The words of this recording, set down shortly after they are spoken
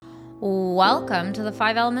Welcome to the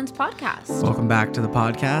Five Elements Podcast. Welcome back to the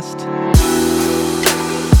podcast.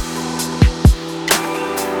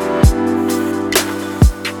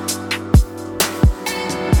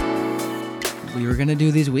 We were going to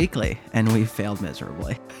do these weekly, and we failed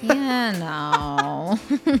miserably. Yeah, no.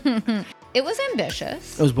 It was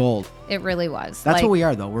ambitious. It was bold. It really was. That's what we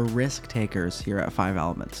are, though. We're risk takers here at Five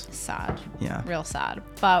Elements. Sad. Yeah. Real sad.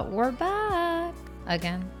 But we're back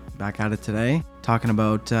again. Back at it today, talking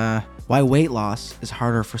about why weight loss is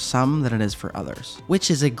harder for some than it is for others,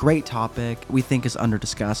 which is a great topic we think is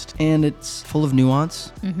under-discussed, and it's full of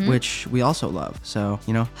nuance, which we also love. So,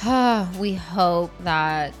 you know. We hope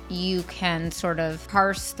that you can sort of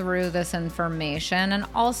parse through this information and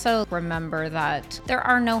also remember that there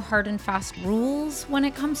are no hard and fast rules when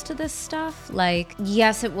it comes to this stuff. Like,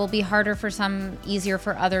 yes, it will be harder for some, easier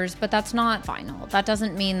for others, but that's not final. That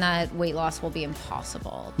doesn't mean that weight loss will be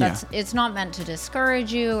impossible. It's not meant to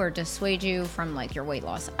discourage you or dissuade you from like your weight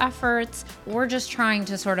loss efforts. We're just trying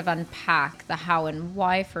to sort of unpack the how and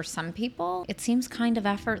why for some people. It seems kind of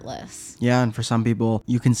effortless. Yeah, and for some people,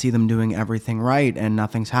 you can see them doing everything right and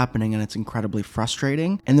nothing's happening, and it's incredibly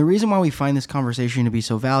frustrating. And the reason why we find this conversation to be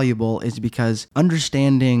so valuable is because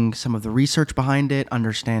understanding some of the research behind it,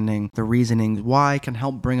 understanding the reasonings why can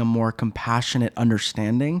help bring a more compassionate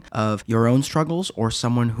understanding of your own struggles or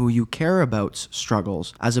someone who you care about's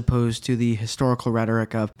struggles, as opposed to the historical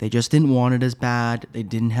rhetoric of they just didn't want it as bad, they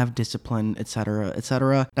didn't have discipline, etc.,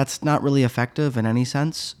 etc. That's not really effective in any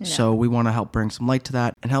sense. No. So we want to help bring some light to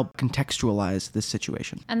that and help contextualize this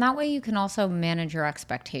situation. And that way you can also manage your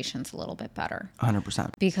expectations a little bit better.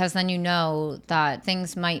 100%. Because then you know that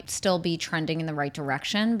things might still be trending in the right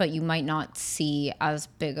direction, but you might not see as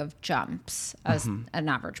big of jumps as an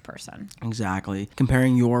average person. Exactly.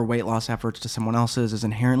 Comparing your weight loss efforts to someone else's is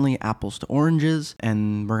inherently apples to oranges,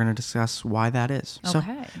 and we're going to discuss why that is.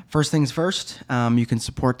 Okay. So, first things first, you can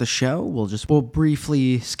support the show. We'll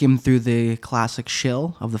briefly skim through the classic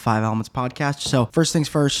shill of the Five Elements podcast. So, first things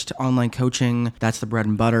first, online coaching, that's the bread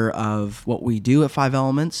and butter of what we do at Five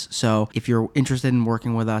Elements. So, if you're interested in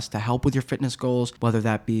working with us to help with your fitness goals, whether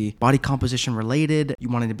that be body composition related, you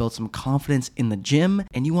wanted to build some confidence in the gym,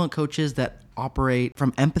 and you want coaches that operate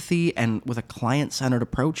from empathy and with a client-centered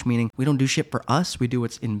approach, meaning we don't do shit for us, we do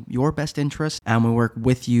what's in your best interest, and we work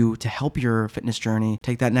with you to help your fitness journey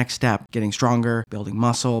take that next step, getting stronger, building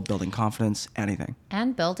muscle, building confidence, anything.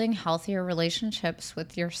 And building healthier relationships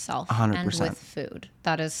with yourself 100%. and with food.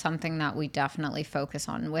 That is something that we definitely focus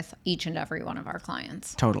on with each and every one of our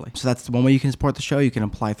clients. Totally. So that's the one way you can support the show. You can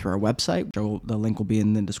apply through our website. The link will be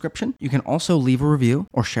in the description. You can also leave a review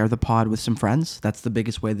or share the pod with some friends. That's the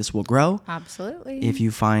biggest way this will grow. Absolutely. If you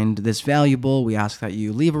find this valuable, we ask that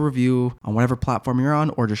you leave a review on whatever platform you're on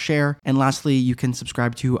or just share. And lastly, you can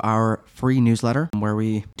subscribe to our free newsletter where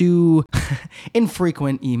we do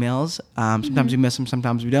infrequent emails. Sometimes we miss them,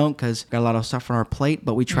 sometimes we don't because we've got a lot of stuff on our plate,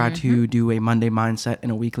 but we try to do a Monday mindset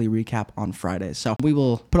and a weekly recap on Fridays. So we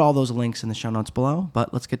will put all those links in the show notes below,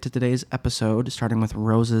 but let's get to today's episode, starting with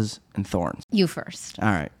roses and thorns. You first. All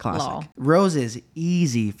right, classic. Lol. Rose is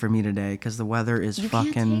easy for me today because the weather is You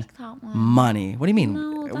fucking can't take that one. money. What do you mean?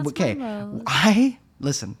 No, that's okay, my rose.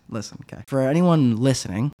 Listen, okay. For anyone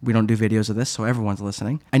listening, we don't do videos of this, so everyone's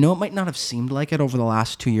listening. I know it might not have seemed like it over the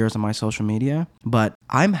last 2 years on my social media, but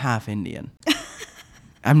I'm half Indian.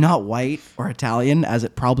 I'm not white or Italian as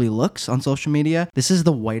it probably looks on social media. This is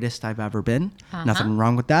the whitest I've ever been. Nothing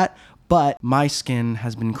wrong with that. But my skin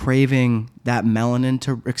has been craving that melanin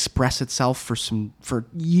to express itself for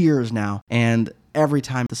years now. And every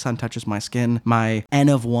time the sun touches my skin, my N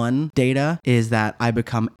of 1 data is that I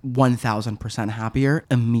become 1,000% happier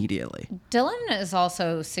immediately. Dylan is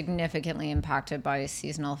also significantly impacted by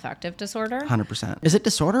seasonal affective disorder. 100%. Is it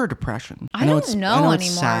disorder or depression? I don't know it's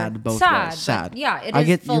anymore. sad both Sad, ways. Sad. but yeah, it I is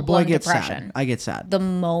get, your boy full-blown gets depression. sad. I get sad. The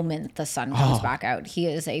moment the sun comes back out, he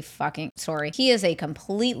is a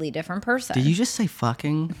completely different person. Did you just say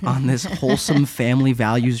fucking on this wholesome family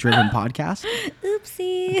values driven podcast?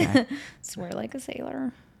 Oopsie. Okay. Swear like a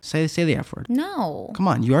sailor. Say the F word. No. Come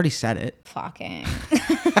on, you already said it. Fucking.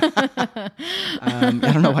 I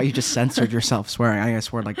don't know why you just censored yourself swearing. I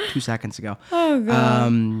swore like 2 seconds ago. Oh,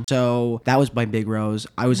 God. So that was my big rose.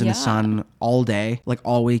 I was in the sun all day, like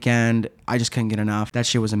all weekend. I just couldn't get enough. That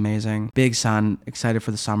shit was amazing. Big sun, excited for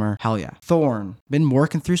the summer. Hell yeah. Thorn, been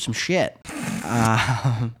working through some shit.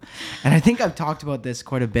 And I think I've talked about this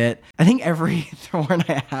quite a bit. I think every thorn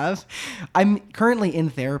I have, I'm currently in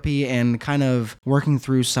therapy and kind of working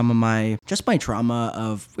through some of my trauma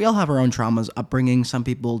of, we all have our own traumas, upbringing. Some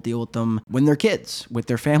people people deal with them when they're kids, with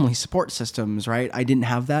their family support systems, right? I didn't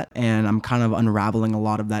have that, and I'm kind of unraveling a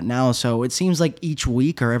lot of that now. So it seems like each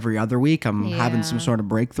week or every other week I'm having some sort of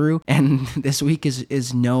breakthrough, and this week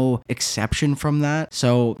is no exception from that.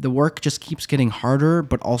 So the work just keeps getting harder,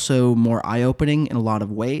 but also more eye-opening in a lot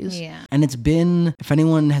of ways. Yeah. And it's been, if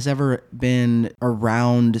anyone has ever been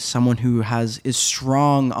around someone who is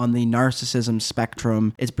strong on the narcissism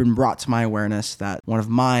spectrum, it's been brought to my awareness that one of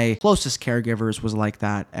my closest caregivers was like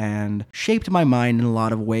that and shaped my mind in a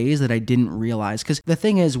lot of ways that I didn't realize. Because the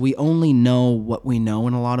thing is, we only know what we know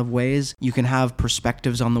in a lot of ways. You can have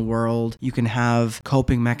perspectives on the world, you can have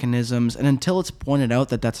coping mechanisms, and until it's pointed out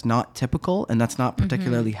that that's not typical and that's not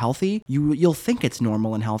particularly healthy, you'll think it's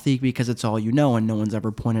normal and healthy because it's all you know, and no one's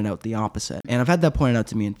ever pointed out the opposite. And I've had that pointed out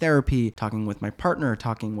to me in therapy, talking with my partner,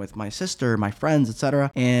 talking with my sister, my friends,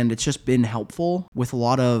 etc. And it's just been helpful with a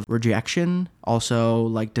lot of rejection, also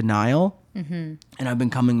like denial. And I've been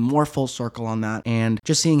coming more full circle on that, and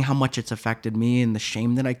just seeing how much it's affected me and the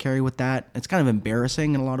shame that I carry with that. It's kind of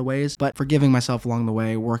embarrassing in a lot of ways, but forgiving myself along the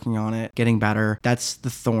way, working on it, getting better, that's the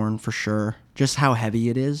thorn for sure. Just how heavy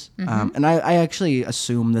it is. And I actually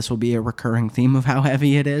assume this will be a recurring theme of how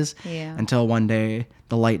heavy it is until one day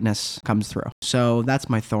the lightness comes through. So that's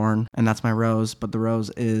my thorn and that's my rose, but the rose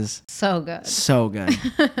is so good. So good.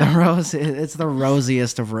 The rose, it's the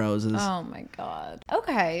rosiest of roses. Oh my God.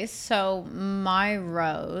 Okay, so my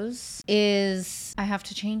rose is, I have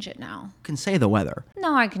to change it now. You can say the weather.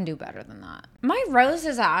 No, I can do better than that. My rose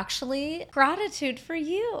is actually gratitude for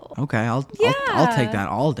you. Okay, I'll take that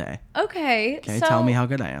all day. Okay, so tell me how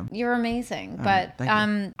good I am. You're amazing, but thank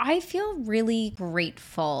you. I feel really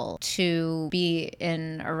grateful to be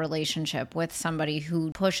in a relationship with somebody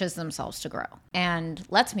who pushes themselves to grow and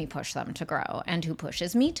lets me push them to grow and who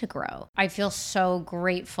pushes me to grow. I feel so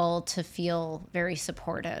grateful to feel very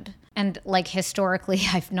supported. And like historically,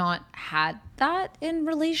 I've not had that in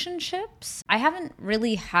relationships. I haven't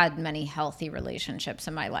really had many healthy relationships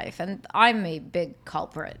in my life, and I'm a big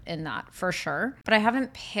culprit in that for sure. But I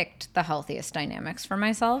haven't picked the healthiest dynamics for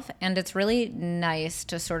myself, and it's really nice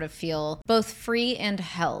to sort of feel both free and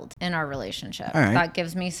held in our relationship. All right. That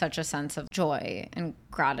gives me such a sense of joy and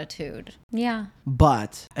gratitude. Yeah.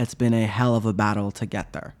 But it's been a hell of a battle to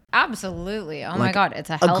get there. Absolutely. Oh my God, it's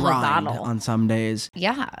a hell of a battle on some days.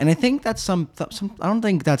 Yeah. And I think that's some I don't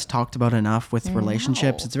think that's talked about enough with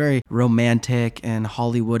relationships. It's very romantic and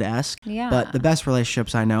Hollywood-esque. Yeah. But the best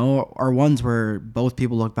relationships I know are ones where both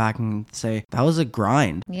people look back and say, that was a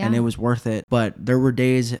grind and it was worth it. But there were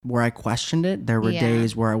days where I questioned it. There were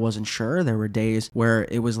days where I wasn't sure. There were days where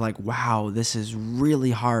it was like, wow, this is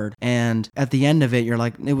really hard. And at the end of it, you're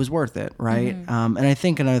like, it was worth it, right? And I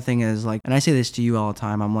think another thing is like, and I say this to you all the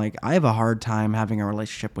time, I'm like, I have a hard time having a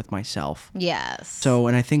relationship with myself. Yes. So,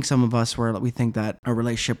 and I think some of us we think that a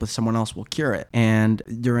relationship with someone else will cure it. And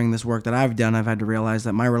during this work that I've done, I've had to realize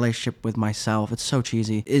that my relationship with myself, it's so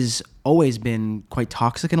cheesy, is always been quite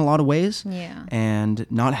toxic in a lot of ways and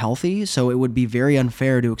not healthy. So it would be very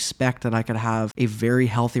unfair to expect that I could have a very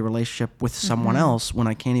healthy relationship with someone else when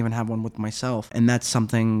I can't even have one with myself. And that's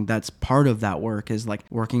something that's part of that work, is like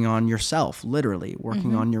working on yourself, literally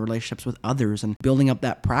working on your relationships with others and building up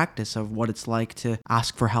that practice of what it's like to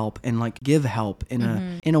ask for help and like give help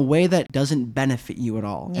in a way that doesn't benefit you at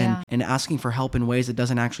all. And asking for help in ways that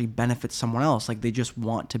doesn't actually benefit someone else. Like they just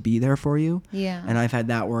want to be there for you. Yeah. And I've had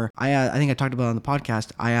that where I think I talked about it on the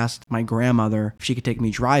podcast. I asked my grandmother if she could take me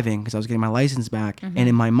driving because I was getting my license back. And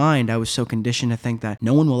in my mind, I was so conditioned to think that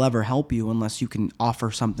no one will ever help you unless you can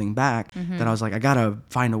offer something back, that I was like, I gotta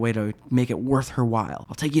find a way to make it worth her while.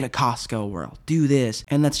 I'll take you to Costco or I'll do this.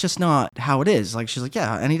 And that's just not how it is. Like, she's like,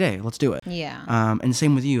 yeah, any day, let's do it. Yeah. And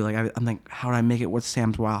same with you. Like, I'm like, how do I make it worth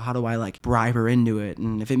Sam's while? How do I like bribe her into it?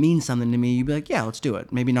 And if it means something to me, you'd be like, yeah, let's do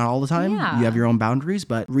it. Maybe not all the time. Yeah. You have your own boundaries,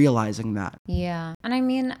 but realizing that. Yeah. And I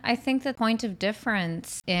mean, I think the point of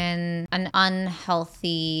difference in an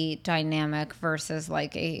unhealthy dynamic versus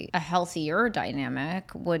like a healthier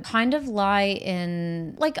dynamic would kind of lie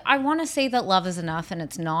in, like, I want to say that love is enough and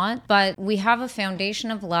it's not, but we have a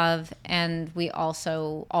foundation of love and we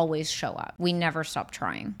also always show up. We never stop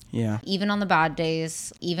trying. Yeah. Even on the bad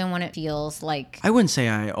days, even when it feels like I wouldn't say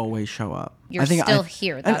I always show up. you're still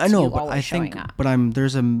here. That's I know, you but always I showing think, up. but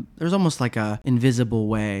there's almost like a invisible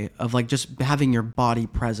way of like just having your body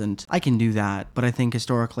present. I can do that, but I think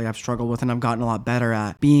historically I've struggled with, and I've gotten a lot better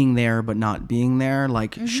at being there but not being there,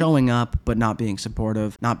 like showing up but not being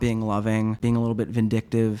supportive, not being loving, being a little bit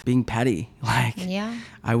vindictive, being petty. Like, Yeah.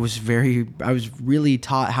 I was really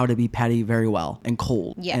taught how to be petty very well and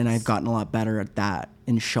cold, Yes. and I've gotten a lot better at that.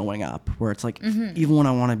 in showing up, where it's like, even when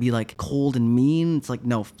I want to be like cold and mean, it's like,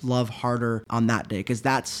 no, love harder on that day. Cause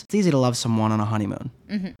it's easy to love someone on a honeymoon,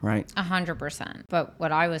 right? 100%. But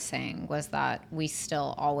what I was saying was that we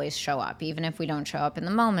still always show up. Even if we don't show up in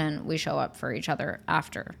the moment, we show up for each other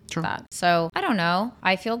after that. So I don't know.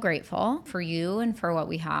 I feel grateful for you and for what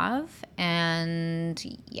we have. And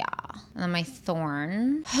yeah. And then my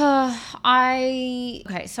thorn. So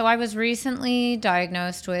I was recently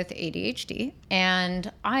diagnosed with ADHD,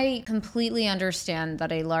 and I completely understand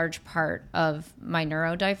that a large part of my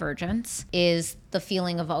neurodivergence is the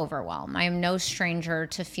feeling of overwhelm. I am no stranger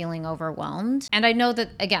to feeling overwhelmed. And I know that,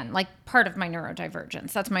 again, like part of my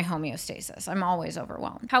neurodivergence, that's my homeostasis. I'm always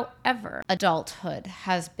overwhelmed. However, adulthood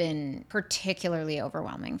has been particularly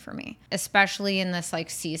overwhelming for me, especially in this like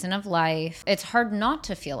season of life. It's hard not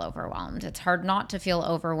to feel overwhelmed. It's hard not to feel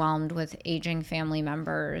overwhelmed with aging family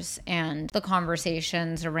members and the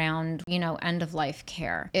conversations around, end of life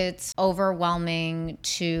care. It's overwhelming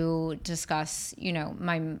to discuss,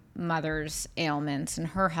 my mother's ailments and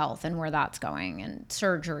her health and where that's going, and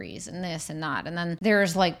surgeries and this and that. And then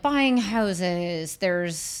there's like buying houses,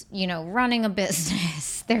 there's, running a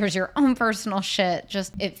business, there's your own personal shit.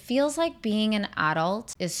 Just, it feels like being an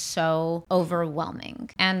adult is so overwhelming.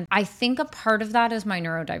 And I think a part of that is my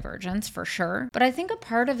neurodivergence for sure. But I think a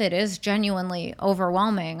part of it is genuinely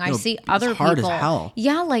overwhelming. I see other people. It's hard as hell.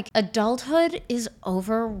 Yeah, like adulthood is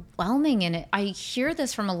overwhelming. And I hear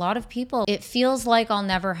this from a lot of people. It feels like I'll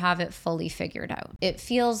never have it fully figured out. It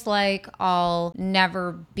feels like I'll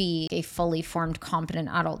never be a fully formed, competent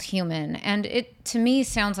adult human. And it, to me,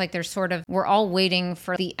 sounds like we're all waiting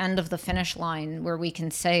for the end of the finish line where we can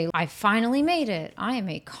say, I finally made it. I am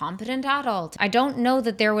a competent adult. I don't know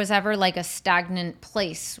that there was ever like a stagnant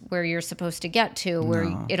place where you're supposed to get to,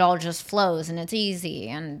 where it all just flows and it's easy.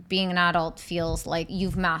 And being an adult feels like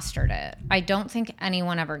you've mastered it. I don't think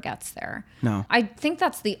anyone ever gets there. No. I think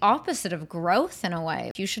that's the opposite of growth in a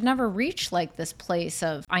way. You should never reach like this place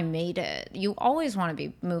of, I made it. You always want to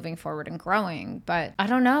be moving forward and growing, but I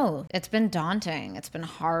don't know. It's been daunting. It's been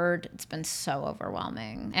hard. It's been so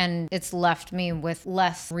overwhelming. And it's left me with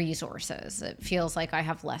less resources. It feels like I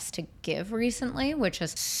have less to give recently, which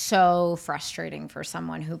is so frustrating for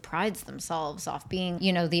someone who prides themselves off being,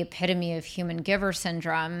 the epitome of human giver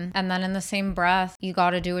syndrome. And then in the same breath, you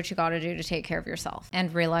got to do what you got to do to take care of yourself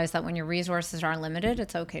and realize that when your resources are limited,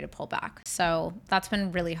 it's okay to pull back. So that's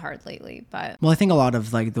been really hard lately. But well, I think a lot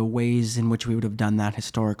of like the ways in which we would have done that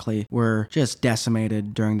historically were just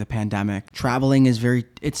decimated during the pandemic. Traveling is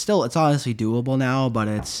it's honestly doable now, but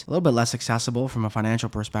it's a little bit less accessible from a financial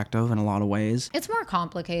perspective in a lot of ways. It's more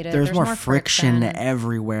complicated. There's more friction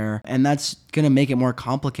everywhere, and that's going to make it more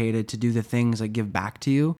complicated to do the things that give back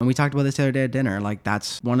to you. And we talked about this the other day at dinner. Like,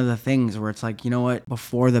 that's one of the things where it's like, you know what,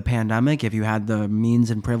 before the pandemic, if you had the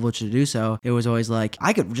means and privilege to do so, it was always like,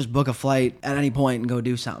 I could just book a flight at any point and go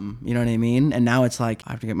do something. You know what I mean? And now it's like,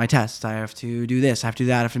 I have to get my tests. I have to do this. I have to do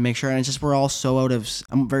that. I have to make sure. And it's just, we're all so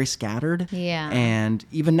I'm very scattered. Yeah. And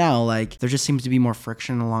even now, like, there just seems to be more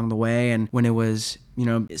friction along the way. And when it was,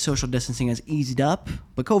 social distancing has eased up,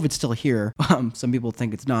 but COVID's still here. Some people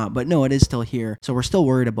think it's not, but no, it is still here. So we're still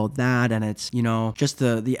worried about that. And it's, just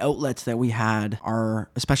the outlets that we had are,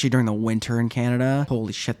 especially during the winter in Canada.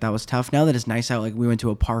 Holy shit, that was tough. Now that it's nice out, like we went to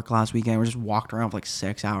a park last weekend. We just walked around for like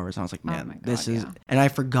 6 hours. And I was like, man, and I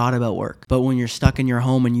forgot about work. But when you're stuck in your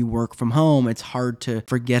home and you work from home, it's hard to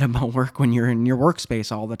forget about work when you're in your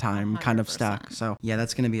workspace all the time, 100%. Kind of stuck. So yeah,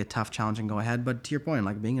 that's going to be a tough challenge and go ahead. But to your point,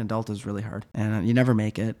 like being an adult is really hard, and you never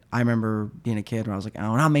make it. I remember being a kid where I was like,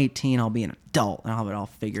 oh, when I'm 18, I'll be an adult and I'll have it all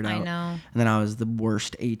figured out. I know. And then I was the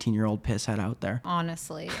worst 18-year-old pisshead out there.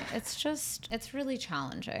 Honestly, it's really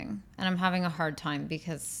challenging. And I'm having a hard time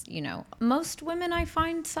because, most women I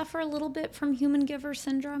find suffer a little bit from human giver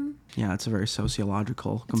syndrome. Yeah, it's a very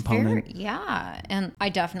sociological component. Yeah. And I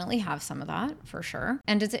definitely have some of that for sure.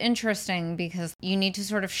 And it's interesting because you need to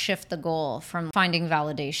sort of shift the goal from finding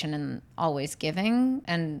validation and always giving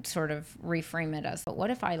and sort of reframe it as, but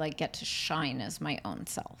what if I get to shine as my own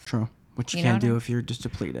self? True. Which you can't do if you're just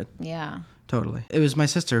depleted. Yeah. Totally. It was my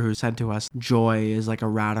sister who said to us, joy is like a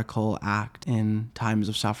radical act in times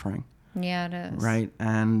of suffering. Yeah, it is. Right.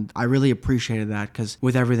 And I really appreciated that because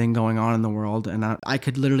with everything going on in the world, and I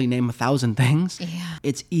could literally name 1,000 things. Yeah.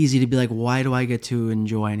 It's easy to be like, why do I get to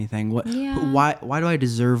enjoy anything? Why do I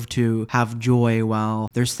deserve to have joy while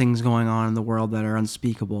there's things going on in the world that are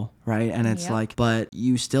unspeakable? Right. And it's like, but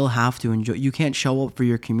you still have to enjoy. You can't show up for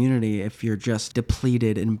your community if you're just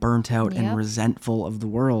depleted and burnt out and resentful of the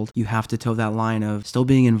world. You have to toe that line of still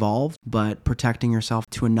being involved, but protecting yourself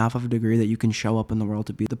to enough of a degree that you can show up in the world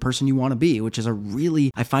to be the person you want to be, which is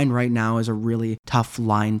I find right now is a really tough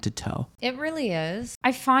line to toe. It really is.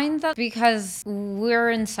 I find that because we're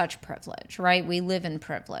in such privilege, right? We live in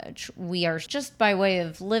privilege. We are just by way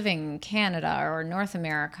of living in Canada or North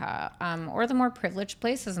America, or the more privileged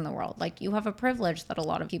places in the world. Like, you have a privilege that a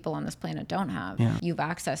lot of people on this planet don't have. Yeah. You have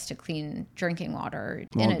access to clean drinking water.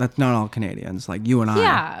 Well, that's not all Canadians, like you and I.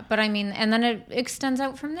 Yeah, but I mean, and then it extends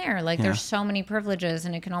out from there. Like, there's so many privileges,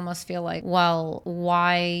 and it can almost feel like, well,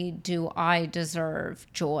 why do I deserve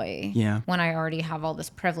joy when I already have all this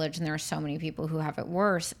privilege, and there are so many people who have it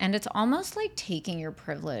worse? And it's almost like taking your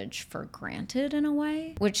privilege for granted in a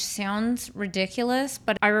way, which sounds ridiculous.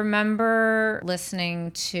 But I remember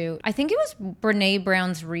listening to, I think it was Brene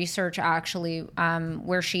Brown's research actually,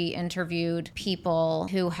 where she interviewed people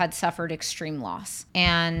who had suffered extreme loss,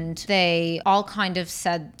 and they all kind of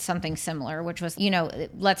said something similar, which was,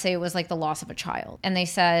 let's say it was like the loss of a child. And they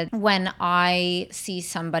said, when I see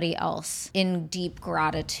somebody else in deep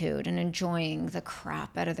gratitude and enjoying the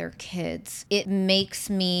crap out of their kids, it makes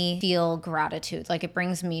me feel gratitude. Like, it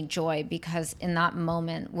brings me joy, because in that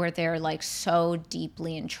moment where they're like so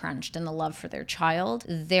deeply entrenched in the love for their child,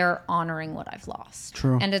 they're honoring what I've lost.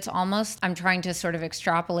 True. And it's almost, I'm trying to sort of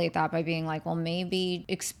extrapolate that by being like, well, maybe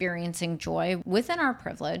experiencing joy within our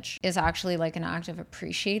privilege is actually like an act of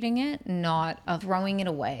appreciating it, not of throwing it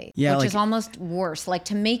away, which is almost worse. Like,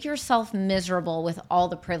 to make yourself miserable with all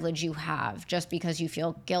the privilege you have just because you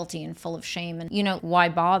feel guilty and full of shame, and why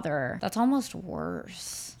bother? That's almost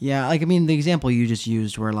worse. Yeah, like, I mean, the example you just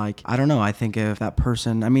used where, like, I don't know, I think if that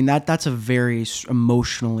person, I mean, that's a very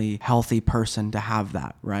emotionally healthy person to have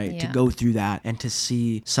that, right? Yeah. To go through that and to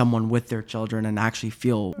see someone with their children and actually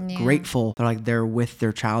feel grateful that, like, they're with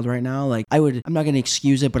their child right now. Like, I'm not going to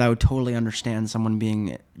excuse it, but I would totally understand someone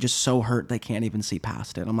being just so hurt they can't even see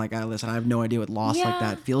past it. I'm like, listen, I have no idea what loss like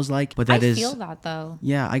that feels like, but I feel that though.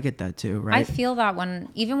 Yeah, I get that too, right? I feel that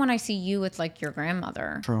even when I see you with like your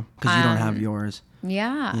grandmother. True, because you don't have yours.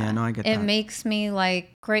 Yeah. Yeah, no, I get that. It makes me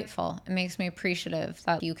like grateful. It makes me appreciative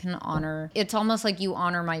that you can honor. It's almost like you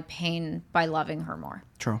honor my pain by loving her more.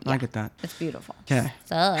 True. Yeah. I get that. It's beautiful. Okay.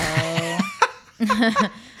 So,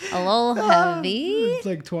 a little heavy. It's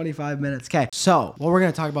like 25 minutes. Okay. So, what we're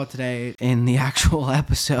going to talk about today in the actual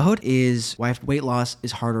episode is why weight loss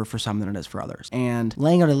is harder for some than it is for others. And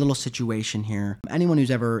laying out a little situation here. Anyone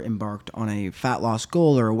who's ever embarked on a fat loss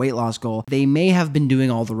goal or a weight loss goal, they may have been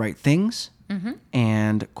doing all the right things.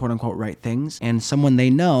 And quote unquote right things, and someone they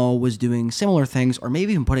know was doing similar things, or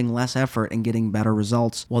maybe even putting less effort and getting better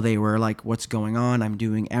results, while they were like, what's going on? I'm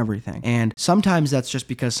doing everything. And sometimes that's just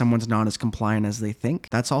because someone's not as compliant as they think.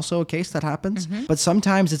 That's also a case that happens. But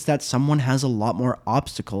sometimes it's that someone has a lot more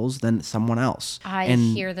obstacles than someone else. I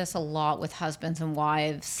hear this a lot with husbands and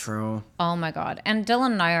wives. True. Oh my God. And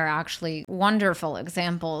Dylan and I are actually wonderful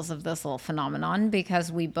examples of this little phenomenon,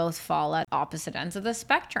 because we both fall at opposite ends of the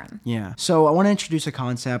spectrum. Yeah. So I want to introduce a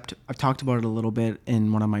concept. I've talked about it a little bit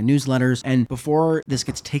in one of my newsletters. And before this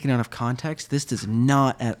gets taken out of context, this does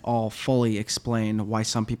not at all fully explain why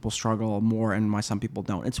some people struggle more and why some people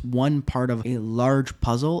don't. It's one part of a large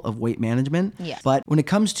puzzle of weight management. Yes. But when it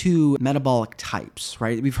comes to metabolic types,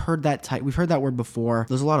 right? We've heard that word before.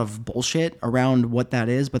 There's a lot of bullshit around what that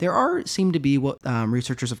is, but there seem to be what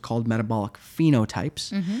researchers have called metabolic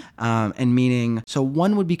phenotypes. And meaning, so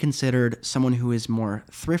one would be considered someone who is more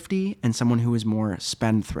thrifty and someone who is more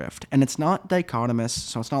spendthrift. And it's not dichotomous,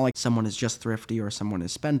 so it's not like someone is just thrifty or someone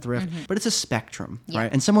is spendthrift, but it's a spectrum, right?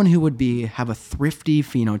 And someone who would have a thrifty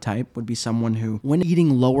phenotype would be someone who, when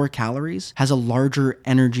eating lower calories, has a larger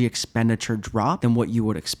energy expenditure drop than what you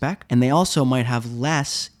would expect. And they also might have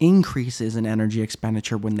less increases in energy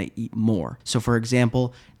expenditure when they eat more. So for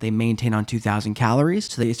example, they maintain on 2,000 calories,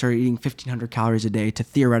 so they start eating 1,500 calories a day to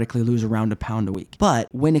theoretically lose around a pound a week. But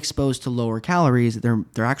when exposed to lower calories, their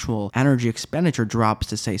actual energy expenditure drops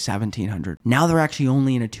to say 1,700. Now they're actually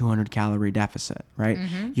only in a 200 calorie deficit, right?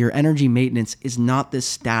 Your energy maintenance is not this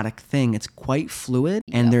static thing. It's quite fluid,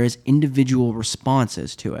 and there is individual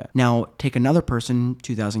responses to it. Now take another person,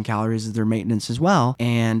 2,000 calories is their maintenance as well,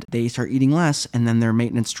 and they start eating less, and then their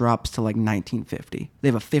maintenance drops to like 1,950. They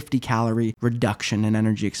have a 50 calorie reduction in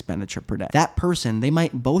energy expenditure per day. That person, they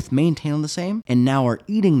might both maintain the same and now are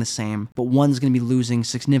eating the same, but one's going to be losing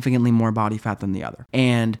significantly more body fat than the other.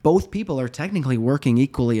 And both people are technically working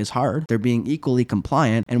equally as hard. They're being equally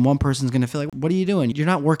compliant, and one person's going to feel like, what are you doing? You're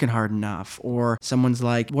not working hard enough. Or someone's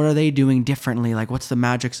like, what are they doing differently? Like, what's the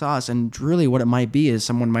magic sauce? And really what it might be is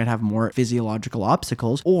someone might have more physiological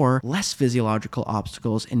obstacles or less physiological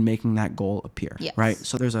obstacles in making that goal appear, right?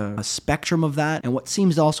 So there's a spectrum of that. And what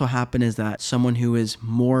seems to also happen is that someone who is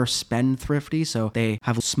more more spend-thrifty, so they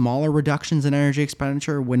have smaller reductions in energy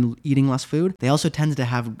expenditure when eating less food. They also tend to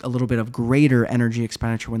have a little bit of greater energy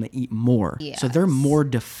expenditure when they eat more. Yes. So they're more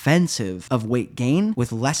defensive of weight gain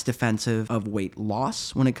with less defensive of weight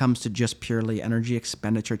loss when it comes to just purely energy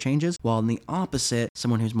expenditure changes. While in the opposite,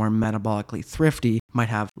 someone who's more metabolically thrifty might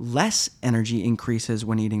have less energy increases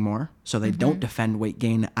when eating more. So they don't defend weight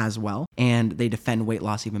gain as well, and they defend weight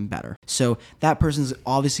loss even better. So that person's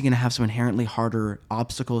obviously going to have some inherently harder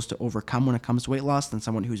obstacles to overcome when it comes to weight loss than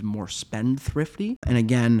someone who's more spend thrifty. And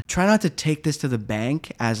again, try not to take this to the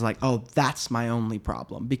bank as like, oh, that's my only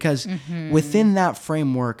problem, because within that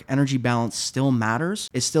framework, energy balance still matters.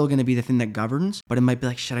 It's still going to be the thing that governs, but it might be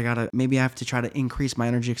like, shit, maybe I have to try to increase my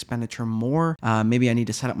energy expenditure more. Maybe I need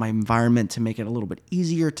to set up my environment to make it a little bit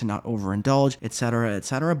easier to not overindulge, et cetera, et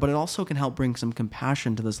cetera. But it also can help bring some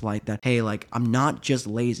compassion to this light that, hey, like, I'm not just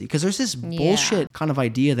lazy. Because there's this bullshit kind of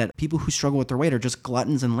idea that people who struggle with their weight are just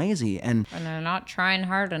gluttons and lazy. And they're not trying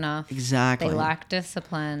hard enough. Exactly. They lack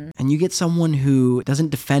discipline. And you get someone who doesn't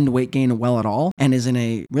defend weight gain well at all and is in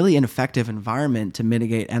a really ineffective environment to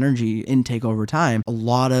mitigate energy intake over time. A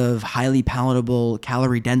lot of highly palatable,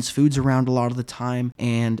 calorie-dense foods around a lot of the time,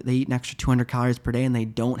 and they eat an extra 200 calories per day, and they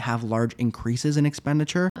don't have large increases in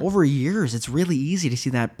expenditure. Over years, it's really easy to see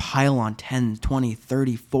that pile on 10, 20,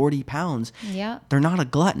 30, 40 pounds. Yeah. They're not a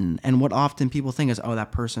glutton. And what often people think is, oh,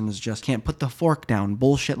 that person is just can't put the fork down,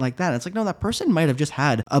 bullshit like that. It's like, no, that person might have just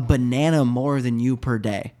had a banana more than you per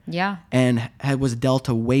day. Yeah. And was dealt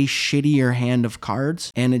a way shittier hand of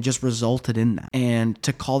cards, and it just resulted in that. And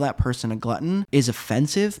to call that person a glutton is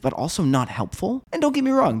offensive, but also not helpful. And don't get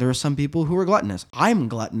me wrong, there are some people who are gluttonous. I'm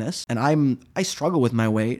gluttonous, and I struggle with my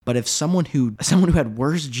weight. But if someone who had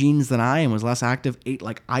worse genes than I and was less active ate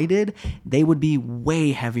like I did, they would be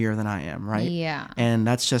way heavier than I am, right? Yeah. And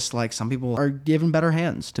that's just like, some people are given better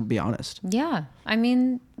hands, to be honest. Yeah. I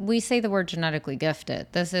mean, we say the word genetically gifted.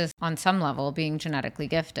 This is on some level being genetically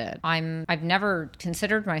gifted. I've never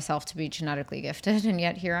considered myself to be genetically gifted, and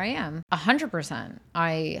yet here I am. 100%.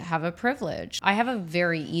 I have a privilege. I have a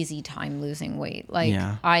very easy time losing weight. Like,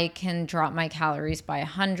 I can drop my calories by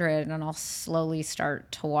 100 and I'll slowly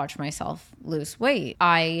start to watch myself lose weight.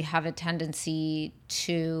 I have a tendency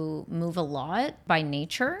to move a lot by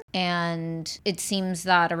nature, and it seems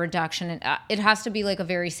that a reduction it has to be like a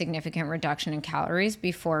very significant reduction in calories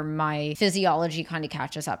before my physiology kind of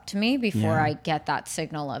catches up to me, before I get that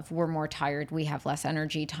signal of we're more tired, we have less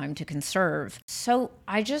energy, time to conserve. So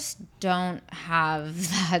I just don't have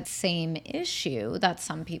that same issue that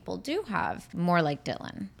some people do have, more like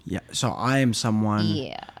Dylan. Yeah, so I am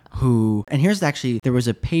someone who, and there was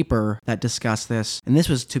a paper that discussed this, and this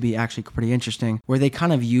was to be actually pretty interesting, where they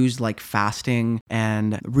kind of used like fasting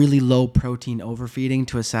and really low protein overfeeding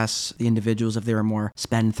to assess the individuals if they were more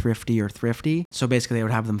spend thrifty or thrifty. So basically they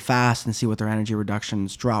would have them fast and see what their energy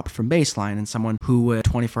reductions dropped from baseline, and someone who would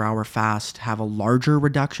 24-hour fast have a larger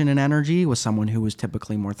reduction in energy was someone who was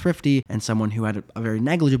typically more thrifty, and someone who had a very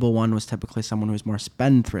negligible one was typically someone who was more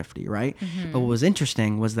spend thrifty, right? But what was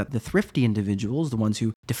interesting was that the thrifty individuals, the ones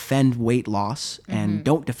who defend weight loss and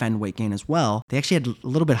don't defend weight gain as well, they actually had a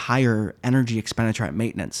little bit higher energy expenditure at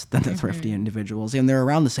maintenance than the thrifty individuals, and they're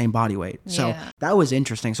around the same body weight. So that was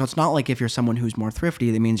interesting. So it's not like if you're someone who's more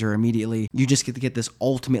thrifty, that means you just get to get this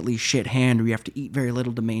ultimately shit hand where you have to eat very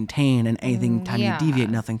little to maintain, and anything time you deviate,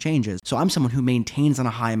 nothing changes. So I'm someone who maintains on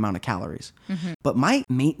a high amount of calories. But my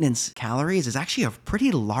maintenance calories is actually a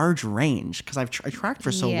pretty large range, because I tracked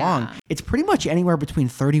for so long. It's pretty much anywhere between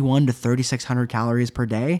 31 to 3,600 calories per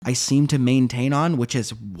day I seem to maintain on, which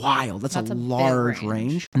is wild. That's a large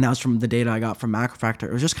range. And that was from the data I got from Macrofactor.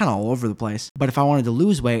 It was just kind of all over the place. But if I wanted to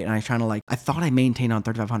lose weight and I thought I maintained on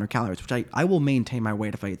 3,500 calories, which I will maintain my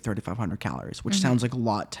weight if I eat 3,500 calories, which sounds like a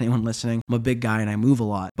lot to anyone listening. I'm a big guy and I move a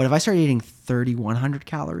lot. But if I start eating 3,100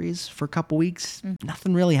 calories for a couple weeks,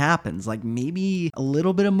 nothing really happens. Like maybe a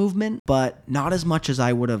little bit of movement, but not as much as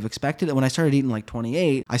I would have expected. And when I started eating like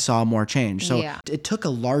 28, I saw more change. So it took a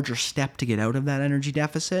larger step to get out of that energy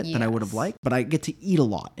deficit than I would have liked, but I get to eat a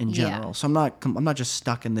lot in general. So I'm not just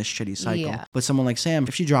stuck in this shitty cycle. But someone like Sam,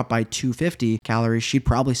 if she dropped by 250 calories, she'd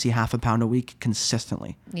probably see half a pound a week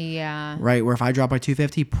consistently. Yeah. Right? Where if I drop by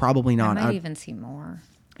 250, probably not. I might even see more.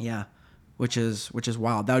 Yeah. Which is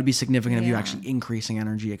wild. That would be significant of you actually increasing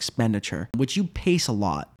energy expenditure, which you pace a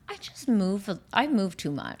lot. I just just move. I move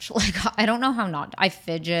too much. Like, I don't know how not. I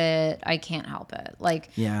fidget. I can't help it. Like,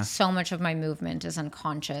 so much of my movement is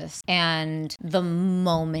unconscious. And the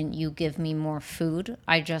moment you give me more food,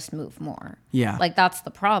 I just move more. Yeah. Like, that's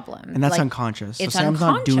the problem. And that's like, unconscious. So it's Sam's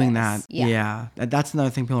not doing that. Yeah. Yeah. That's another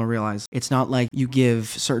thing people don't realize. It's not like you give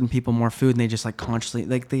certain people more food and they just like consciously,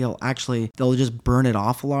 like they'll just burn it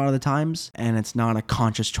off a lot of the times. And it's not a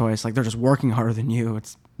conscious choice. Like they're just working harder than you.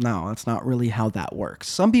 No, that's not really how that works.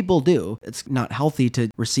 Some people do. It's not healthy to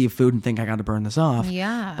receive food and think I got to burn this off.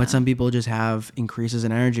 Yeah. But some people just have increases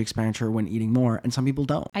in energy expenditure when eating more, and some people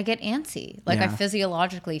don't. I get antsy. Like I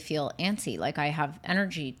physiologically feel antsy. Like I have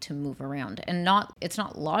energy to move around, and it's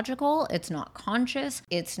not logical. It's not conscious.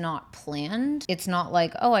 It's not planned. It's not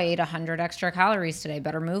like, oh, I ate 100 extra calories today.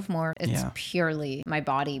 Better move more. It's purely my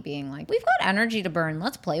body being like, we've got energy to burn.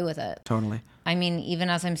 Let's play with it. Totally. I mean,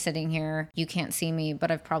 even as I'm sitting here, you can't see me,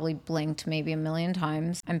 but I've probably blinked maybe 1,000,000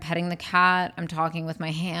 times. I'm petting the cat. I'm talking with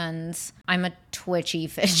my hands. I'm a twitchy,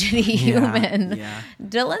 fidgety human. Yeah.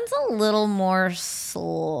 Dylan's a little more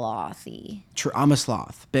slothy. True. I'm a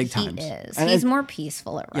sloth, big time. He is. And He's more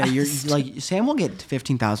peaceful at rest. Yeah, you're like Sam will get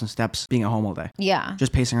 15,000 steps being at home all day. Yeah.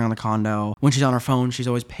 Just pacing around the condo. When she's on her phone, she's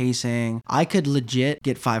always pacing. I could legit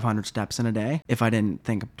get 500 steps in a day if I didn't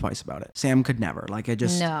think twice about it. Sam could never. Like it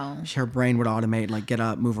just, her brain would automate, like get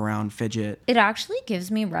up, move around, fidget. It actually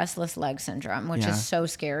gives me restless leg syndrome, which is so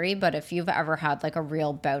scary. But if you've ever had like a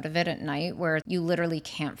real bout of it at night where you literally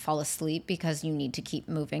can't fall asleep because you need to keep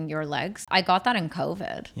moving your legs, I got that in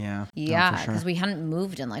COVID. Yeah. Yeah, because we hadn't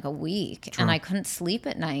moved in like a week. True. And I couldn't sleep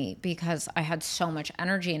at night because I had so much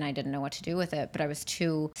energy and I didn't know what to do with it, but I was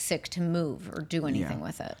too sick to move or do anything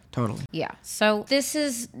with it. Totally. Yeah. So this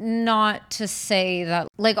is not to say that,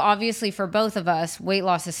 like, obviously for both of us, weight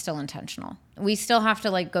loss is still intentional. We still have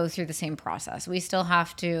to like go through the same process. We still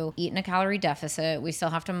have to eat in a calorie deficit. We still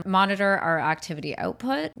have to monitor our activity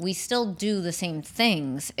output. We still do the same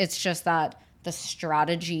things. It's just that the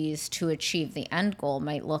strategies to achieve the end goal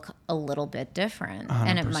might look a little bit different. 100%.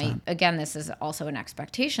 And it might, again, this is also an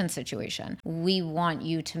expectation situation. We want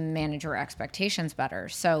you to manage your expectations better.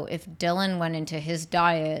 So if Dylan went into his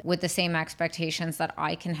diet with the same expectations that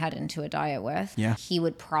I can head into a diet with, he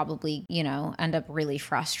would probably, end up really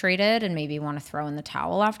frustrated and maybe want to throw in the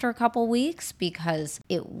towel after a couple weeks because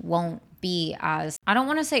it won't be as, I don't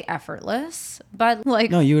want to say effortless, but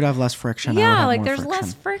like, no, you would have less friction. Yeah, like there's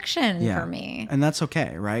less friction for me. And that's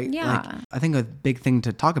okay, right? Yeah. Like, I think a big thing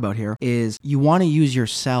to talk about here is you want to use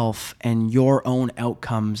yourself and your own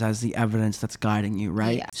outcomes as the evidence that's guiding you,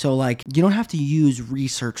 right? Yeah. So like, you don't have to use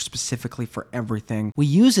research specifically for everything. We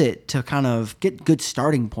use it to kind of get good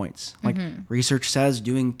starting points. Like research says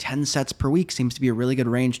doing 10 sets per week seems to be a really good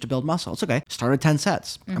range to build muscle. It's okay. Start at 10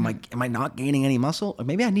 sets. Am I not gaining any muscle? Or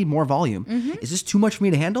maybe I need more volume. Is this too much for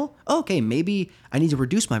me to handle? Oh, okay, maybe I need to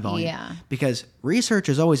reduce my volume. Yeah. Because research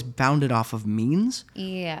is always bounded off of means.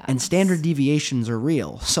 Yeah. And standard deviations are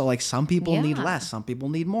real. So like some people need less, some people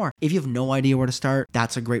need more. If you have no idea where to start,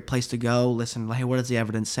 that's a great place to go. Listen, hey, what does the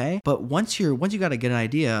evidence say? But once you got a good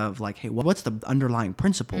idea of like, hey, what's the underlying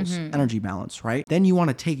principles? Energy balance, right? Then you want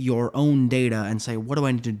to take your own data and say, what do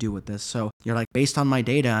I need to do with this? So you're like, based on my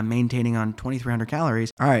data, I'm maintaining on 2,300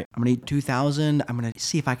 calories. All right, I'm gonna eat 2,000. I'm gonna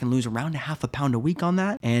see if I can lose around a half a pound a week on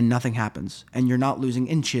that, and nothing happens. And you're not losing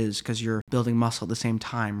inches because you're building muscle at the same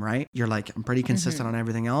time, right? You're like, I'm pretty consistent on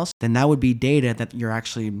everything else. Then that would be data that you're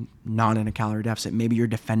actually not in a calorie deficit. Maybe you're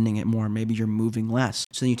defending it more. Maybe you're moving less.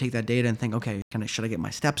 So then you take that data and think, okay, should I get my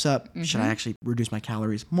steps up? Should I actually reduce my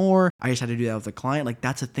calories more? I just had to do that with a client. Like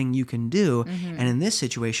that's a thing you can do. And in this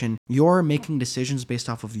situation, you're making decisions based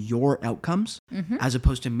off of your outcomes as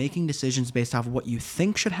opposed to making decisions based off of what you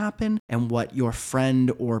think should happen and what your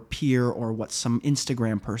friend or peer or what some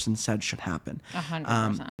Instagram person said should happen.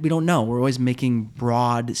 100%. We don't know. We're always making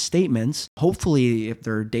broad statements. Hopefully, if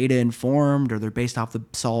they're data informed or they're based off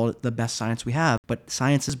the best science we have, but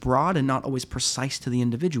science is broad and not always precise to the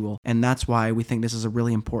individual. And that's why we think this is a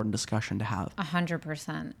really important discussion to have.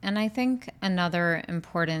 100%. And I think another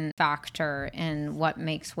important factor in what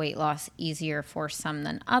makes weight loss easier for some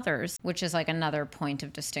than others, which is like another point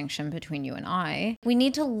of distinction between you and I, we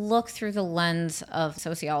need to look through the lens of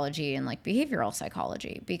sociology and like behavioral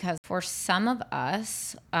psychology, because for some of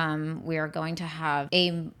us, we are going to have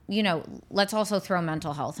let's also throw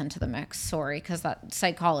mental health into the mix. Sorry, because that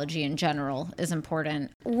psychology in general is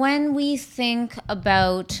important. When we think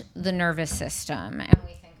about the nervous system and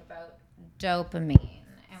we think about dopamine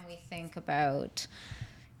and we think about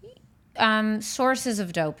sources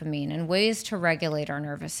of dopamine and ways to regulate our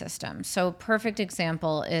nervous system. So a perfect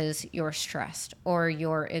example is you're stressed or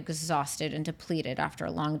you're exhausted and depleted after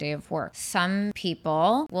a long day of work. Some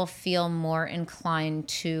people will feel more inclined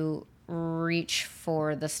to reach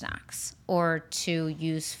for the snacks or to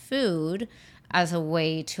use food as a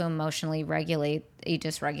way to emotionally regulate a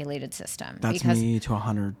dysregulated system. That's because me to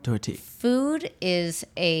 100 to a T. food is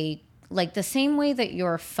like the same way that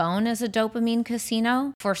your phone is a dopamine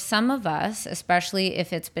casino, for some of us, especially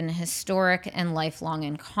if it's been historic and lifelong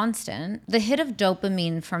and constant, the hit of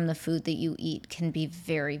dopamine from the food that you eat can be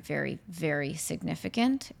very, very, very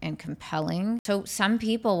significant and compelling. So some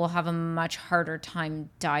people will have a much harder time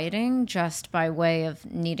dieting just by way of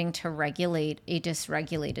needing to regulate a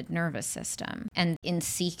dysregulated nervous system. And in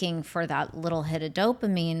seeking for that little hit of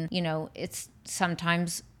dopamine, it's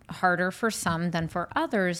sometimes harder for some than for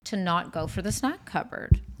others to not go for the snack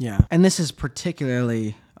cupboard. Yeah. And this is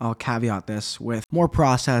particularly, I'll caveat this with more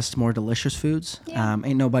processed, more delicious foods. Yeah.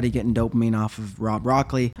 Ain't nobody getting dopamine off of raw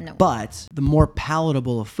broccoli. No. But the more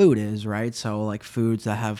palatable a food is, right? So like foods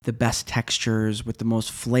that have the best textures with the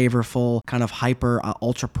most flavorful, kind of hyper,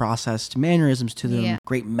 ultra processed mannerisms to them,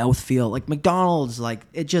 great mouthfeel. Like McDonald's, like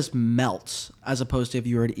it just melts as opposed to if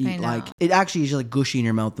you were to eat like, it actually is like gushy in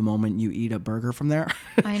your mouth the moment you eat a burger from there.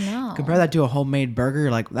 I know. Compare that to a homemade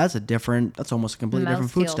burger, like that's almost a completely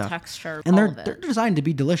different food stuff. Texture, and they're designed to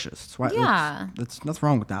be delicious. That's why that's nothing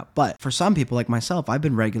wrong with that. But for some people like myself, I've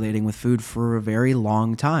been regulating with food for a very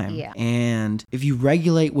long time. Yeah. And if you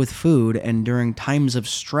regulate with food and during times of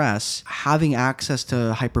stress, having access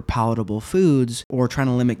to hyper palatable foods or trying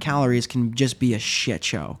to limit calories can just be a shit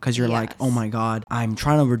show because you're like, oh my God, I'm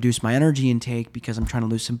trying to reduce my energy intake because I'm trying to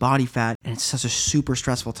lose some body fat and it's such a super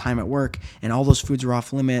stressful time at work and all those foods are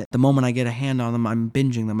off limit. The moment I get a hand on them, I'm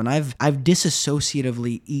binging them. And I've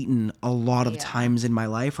disassociatively eaten a lot of times in my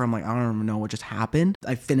life where I'm like, I don't even know what just happened.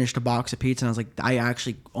 I finished a box of pizza and I was like, I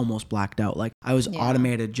actually almost blacked out. Like I was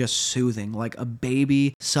automated just soothing, like a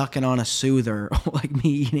baby sucking on a soother, like me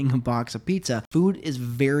eating a box of pizza. Food is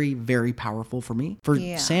very, very powerful for me. For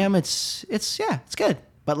Sam, it's good.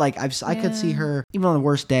 But like I could see her, even on the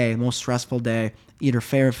worst day, most stressful day, eat her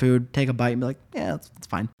favorite food, take a bite and be like, yeah, it's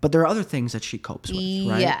fine. But there are other things that she copes with,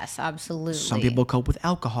 right? Yes, absolutely. Some people cope with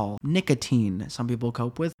alcohol, nicotine. Some people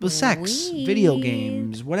cope with sex, video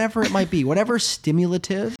games, whatever it might be, whatever is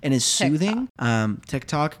stimulative and is soothing.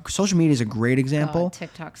 TikTok, social media is a great example.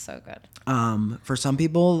 TikTok's so good. For some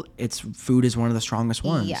people, food is one of the strongest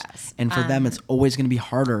ones. Yes. And for them, it's always going to be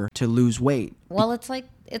harder to lose weight. Well,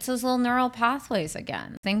 it's those little neural pathways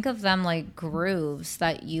again. Think of them like grooves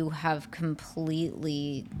that you have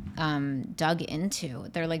completely dug into.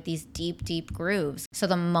 They're like these deep, deep grooves. So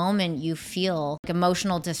the moment you feel like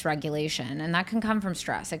emotional dysregulation, and that can come from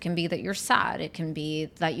stress. It can be that you're sad. It can be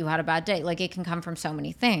that you had a bad day. Like it can come from so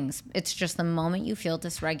many things. It's just the moment you feel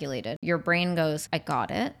dysregulated, your brain goes, I got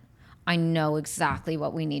it. I know exactly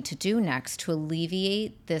what we need to do next to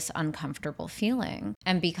alleviate this uncomfortable feeling.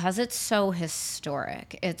 And because it's so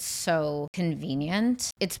historic, it's so convenient,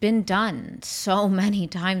 it's been done so many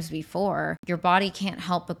times before, your body can't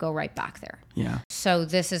help but go right back there. Yeah. So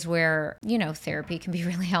this is where, therapy can be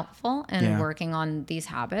really helpful in working on these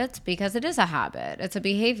habits because it is a habit. It's a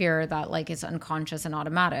behavior that is unconscious and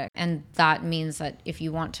automatic. And that means that if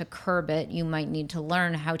you want to curb it, you might need to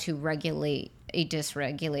learn how to regulate a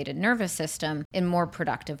dysregulated nervous system in more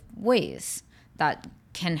productive ways that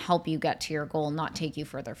can help you get to your goal, not take you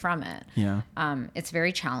further from it. Yeah. It's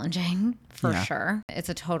very challenging for sure. It's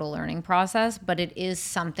a total learning process, but it is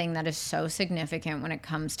something that is so significant when it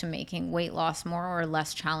comes to making weight loss more or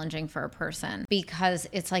less challenging for a person because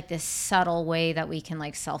it's like this subtle way that we can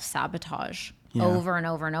self-sabotage over and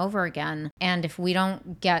over and over again. And if we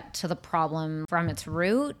don't get to the problem from its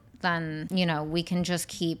root, then, we can just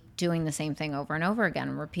keep doing the same thing over and over again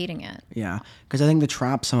and repeating it. Yeah. Because I think the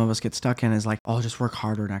trap some of us get stuck in is I'll just work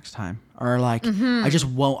harder next time. Or I just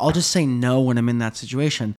won't, I'll just say no when I'm in that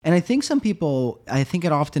situation. And I think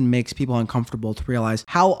it often makes people uncomfortable to realize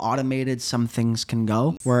how automated some things can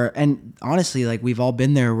go. And honestly, we've all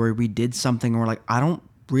been there where we did something and we're like,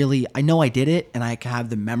 I know I did it and I have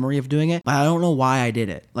the memory of doing it, but I don't know why I did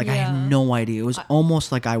it. I had no idea. It was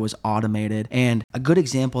almost like I was automated. And a good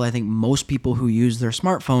example I think most people who use their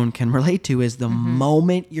smartphone can relate to is the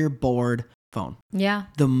moment you're bored, phone. Yeah.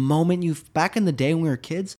 The moment back in the day when we were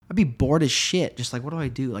kids, I'd be bored as shit. Just like, what do I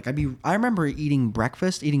do? Like, I remember eating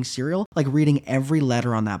breakfast, eating cereal, like reading every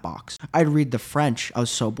letter on that box. I'd read the French. I was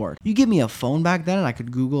so bored. You give me a phone back then and I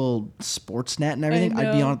could Google Sportsnet and everything.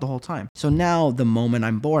 I'd be on it the whole time. So now the moment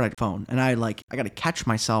I'm bored, I'd phone, and I got to catch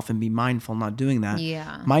myself and be mindful not doing that.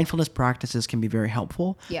 Yeah. Mindfulness practices can be very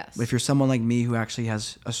helpful. Yes. If you're someone like me who actually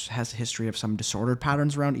has a history of some disordered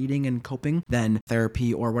patterns around eating and coping, then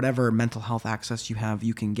therapy or whatever mental health access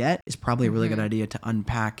you can get is probably a really good idea to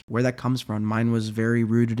unpack where that comes from. Mine was very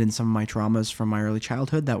rooted in some of my traumas from my early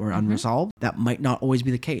childhood that were unresolved. That might not always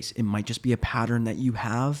be the case. It might just be a pattern that you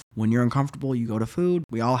have. When you're uncomfortable, you go to food.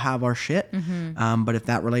 We all have our shit. But if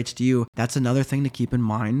that relates to you, that's another thing to keep in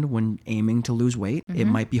mind when aiming to lose weight. It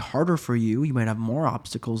might be harder for you. You might have more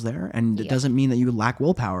obstacles there. And it doesn't mean that you lack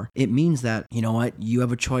willpower. It means that, you know what, you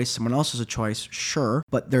have a choice. Someone else has a choice. Sure.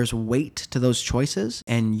 But there's weight to those choices.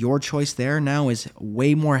 And your choice there now is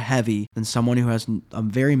way more heavy than someone who has a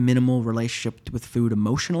very minimal relationship with food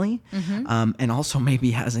emotionally, and also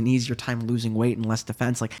maybe has an easier time losing weight and less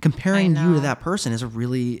defense. Like, comparing you to that person is a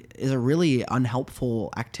really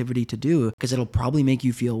unhelpful activity to do, because it'll probably make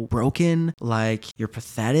you feel broken, like you're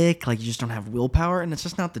pathetic, like you just don't have willpower, and it's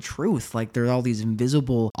just not the truth. Like, there are all these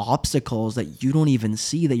invisible obstacles that you don't even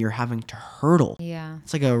see that you're having to hurdle. Yeah.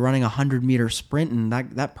 It's like running 100-meter sprint, and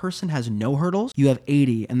that person has no hurdles. You have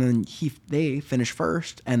 80, and then they finish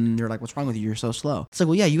first, and they're like, what's wrong with you? You're so slow. It's like,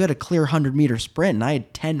 well, yeah, you had a clear 100-meter sprint, and I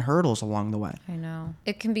had 10 hurdles along the way. I know.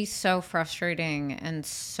 It can be so frustrating and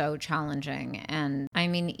so challenging. And I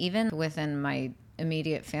mean, even within my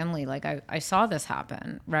immediate family, like I saw this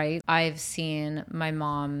happen, right? I've seen my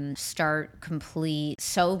mom complete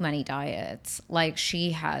so many diets. Like,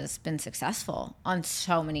 she has been successful on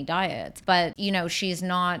so many diets, but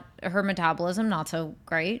her metabolism not so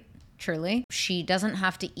great. Truly, she doesn't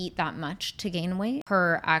have to eat that much to gain weight.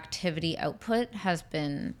 Her activity output has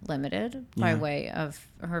been limited by way of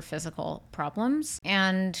her physical problems.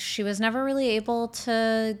 And she was never really able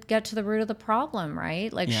to get to the root of the problem,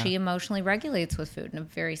 right? Like, she emotionally regulates with food in a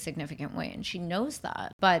very significant way. And she knows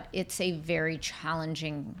that. But it's a very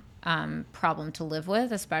challenging problem to live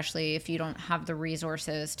with, especially if you don't have the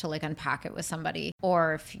resources to like unpack it with somebody,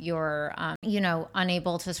 or if you're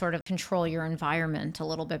unable to sort of control your environment a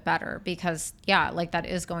little bit better, because that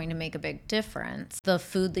is going to make a big difference. The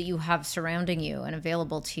food that you have surrounding you and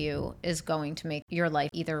available to you is going to make your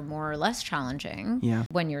life either more or less challenging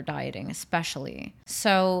when you're dieting, especially.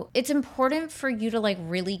 So it's important for you to like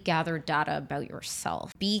really gather data about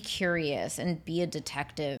yourself. Be curious and be a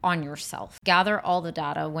detective on yourself. Gather all the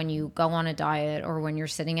data when you go on a diet, or when you're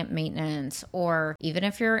sitting at maintenance, or even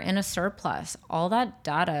if you're in a surplus. All that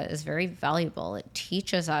data is very valuable. It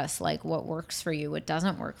teaches us like what works for you, what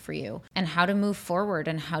doesn't work for you, and how to move forward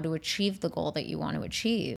and how to achieve the goal that you want to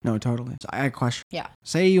achieve. No, totally. So I had a question. Yeah.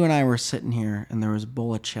 Say you and I were sitting here and there was a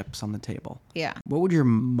bowl of chips on the table. Yeah. What would your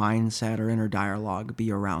mindset or inner dialogue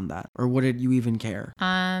be around that? Or would you even care?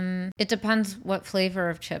 It depends what flavor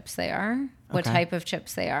of chips they are, what type of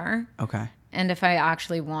chips they are. Okay. And if I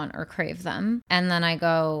actually want or crave them. And then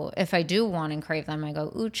if I do want and crave them, I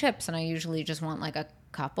go, ooh, chips. And I usually just want like a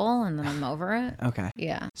couple, and then I'm over it. Okay.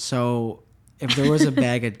 Yeah. So if there was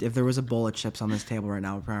if there was a bowl of chips on this table right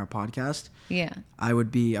now for our podcast, I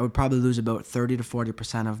would probably lose about 30 to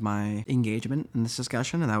 40% of my engagement in this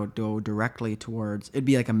discussion, and I would go directly it'd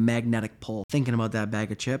be like a magnetic pull thinking about that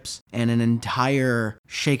bag of chips, and an entire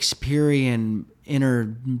Shakespearean inner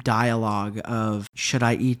dialogue of, should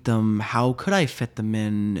I eat them? How could I fit them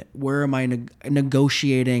in? Where am I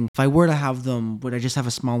negotiating? If I were to have them, would I just have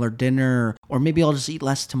a smaller dinner? Or maybe I'll just eat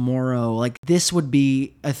less tomorrow. Like, this would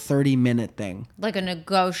be a 30-minute thing. Like a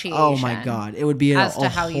negotiation. Oh my God. It would be as to a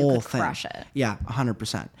how whole you could thing. crush it. Yeah,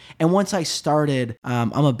 100%. And once I started,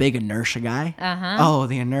 I'm a big inertia guy. Oh,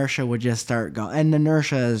 the inertia would just start going. And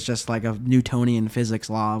inertia is just like a Newtonian physics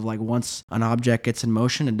law of like, once an object gets in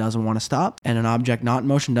motion, it doesn't want to stop. And an object not in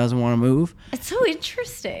motion doesn't want to move. It's so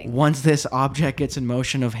interesting. Once this object gets in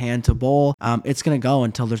motion of hand to bowl, it's going to go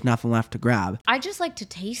until there's nothing left to grab. I just like to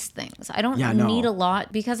taste things. I don't need a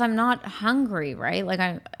lot because I'm not hungry, right? Like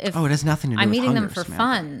it has nothing to do I'm with eating hunger, them for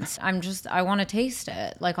fun. I want to taste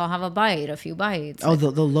it. Like, I'll have a few bites. Oh, the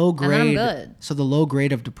low grade. And then I'm good. So the low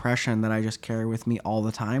grade of depression that I just carry with me all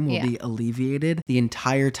the time will be alleviated the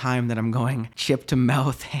entire time that I'm going chip to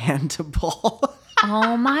mouth, hand to bowl.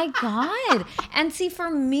 Oh my God. And see,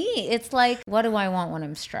 for me, it's like, what do I want when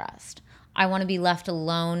I'm stressed? I want to be left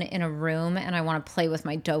alone in a room, and I want to play with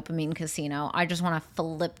my dopamine casino. I just want to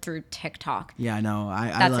flip through TikTok. Yeah, no,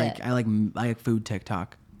 I like food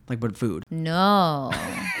TikTok. Like, but food. No.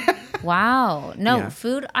 Wow. No,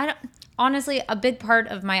 food. Honestly, a big part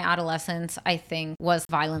of my adolescence, I think, was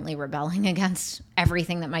violently rebelling against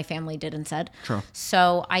everything that my family did and said. True.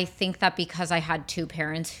 So I think that because I had two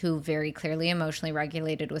parents who very clearly emotionally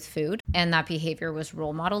regulated with food, and that behavior was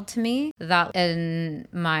role modeled to me, that in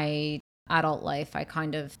my adult life, I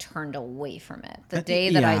kind of turned away from it. The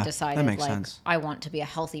day that I decided, like, sense. I want to be a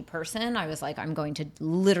healthy person, I was like, I'm going to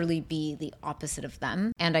literally be the opposite of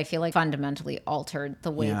them. And I feel like fundamentally altered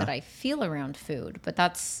the way that I feel around food. But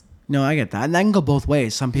that's... No, I get that. And that can go both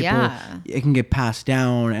ways. Some people, it can get passed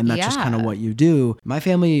down, and that's just kind of what you do. My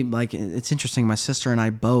family, like, it's interesting. My sister and I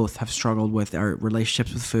both have struggled with our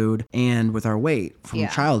relationships with food and with our weight from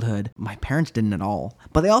childhood. My parents didn't at all.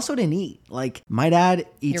 But they also didn't eat. Like, my dad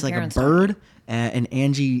eats like a bird. And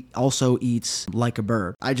Angie also eats like a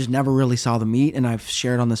bird. I just never really saw them eat, and I've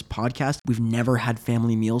shared on this podcast, we've never had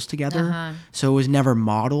family meals together. So it was never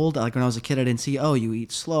modeled. Like when I was a kid, I didn't see, oh, you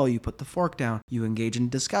eat slow, you put the fork down, you engage in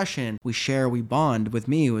discussion, we share, we bond. With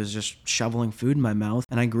me, it was just shoveling food in my mouth,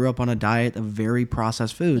 and I grew up on a diet of very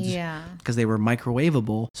processed foods because they were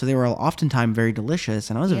microwavable, so they were oftentimes very delicious,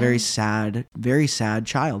 and I was a very sad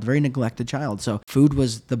child, very neglected child. So food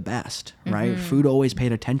was the best, right? Food always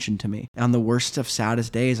paid attention to me. On the worst of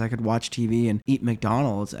saddest days, I could watch TV and eat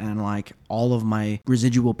McDonald's, and like all of my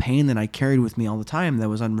residual pain that I carried with me all the time that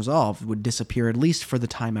was unresolved would disappear, at least for the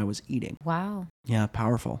time I was eating. Wow. Yeah,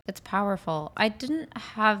 powerful. It's powerful. I didn't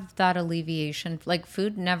have that alleviation. Like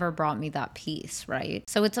food never brought me that peace, right?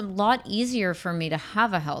 So it's a lot easier for me to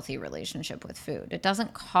have a healthy relationship with food. It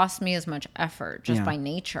doesn't cost me as much effort just by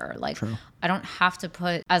nature. Like I don't have to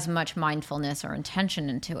put as much mindfulness or intention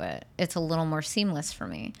into it. It's a little more seamless for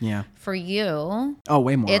me. Yeah. For you,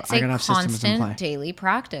 way more. It's a constant daily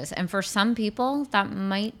practice. And for some people, that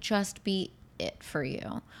might just be it for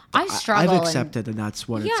you. I struggle. I've accepted that that's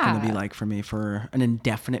what it's going to be like for me for an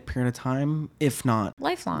indefinite period of time, if not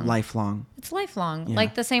lifelong. It's lifelong.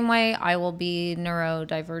 Like the same way I will be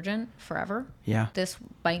neurodivergent forever. Yeah. This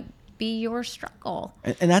might be your struggle.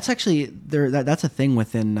 And that's actually that's a thing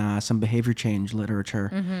within some behavior change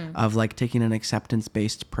literature of like taking an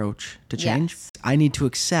acceptance-based approach to change. Yes. I need to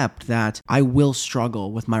accept that I will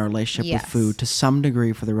struggle with my relationship with food to some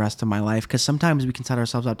degree for the rest of my life, because sometimes we can set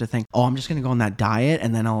ourselves up to think, oh, I'm just going to go on that diet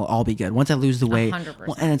and then I'll be good once I lose the weight. 100%.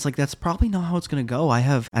 Well, and it's like, that's probably not how it's going to go. I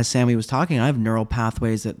have, as Sammy was talking, I have neural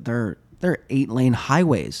pathways that they're 8-lane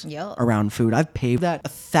highways around food. I've paved that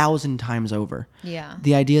 1,000 times over. Yeah.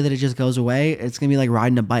 The idea that it just goes away, it's going to be like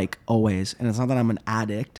riding a bike always. And it's not that I'm an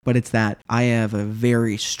addict, but it's that I have a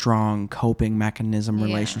very strong coping mechanism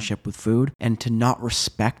relationship with food. And to not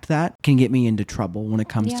respect that can get me into trouble when it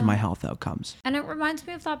comes to my health outcomes. And it reminds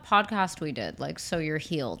me of that podcast we did, like, So You're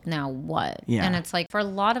Healed, Now What? Yeah. And it's like, for a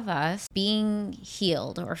lot of us, being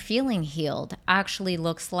healed or feeling healed actually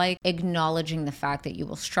looks like acknowledging the fact that you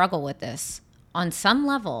will struggle with this. On some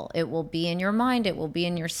level, it will be in your mind, it will be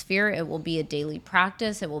in your sphere, it will be a daily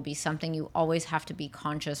practice, it will be something you always have to be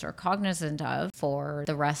conscious or cognizant of for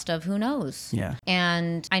the rest of who knows. Yeah.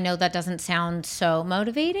 And I know that doesn't sound so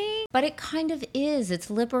motivating, but it kind of is. It's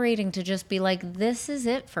liberating to just be like, this is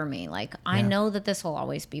it for me. Like, I know that this will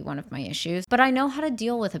always be one of my issues, but I know how to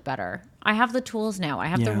deal with it better. I have the tools now. I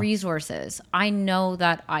have the resources. I know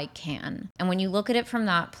that I can. And when you look at it from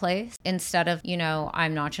that place, instead of,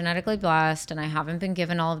 I'm not genetically blessed and I haven't been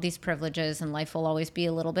given all of these privileges and life will always be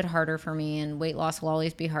a little bit harder for me and weight loss will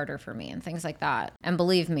always be harder for me and things like that. And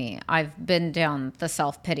believe me, I've been down the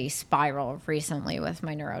self-pity spiral recently with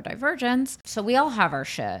my neurodivergence. So we all have our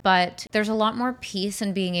shit. But there's a lot more peace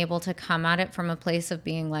in being able to come at it from a place of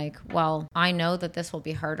being like, well, I know that this will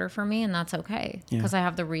be harder for me and that's okay. Because I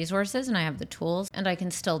have the resources and I have the tools and I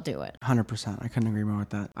can still do it. 100%. I couldn't agree more with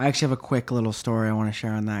that. I actually have a quick little story I want to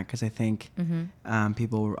share on that because I think I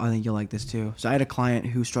think you'll like this too. So I had a client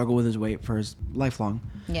who struggled with his weight for his lifelong.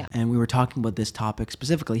 Yeah. And we were talking about this topic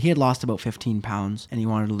specifically. He had lost about 15 pounds and he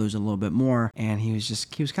wanted to lose a little bit more. And he was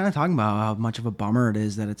kind of talking about how much of a bummer it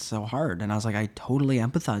is that it's so hard. And I was like, I totally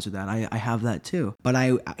empathize with that. I have that too. But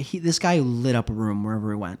this guy lit up a room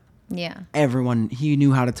wherever he went. Yeah. Everyone, he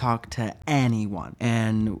knew how to talk to anyone.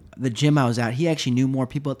 And the gym I was at, he actually knew more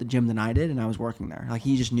people at the gym than I did, and I was working there. Like,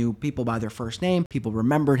 he just knew people by their first name. People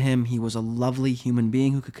remembered him. He was a lovely human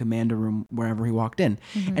being who could command a room wherever he walked in.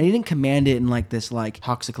 And he didn't command it in like this like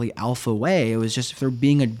toxically alpha way. It was just through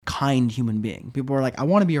being a kind human being. People were like, I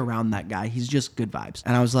want to be around that guy. He's just good vibes.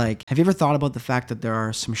 And I was like, have you ever thought about the fact that there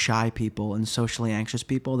are some shy people and socially anxious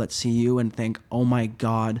people that see you and think, oh my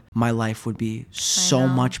God, my life would be so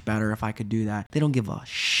much better better if I could do that. They don't give a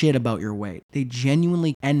shit about your weight. They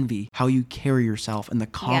genuinely envy how you carry yourself and the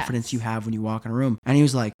confidence you have when you walk in a room. And he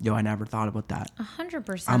was like, yo, I never thought about that.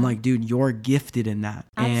 100%. I'm like, dude, you're gifted in that.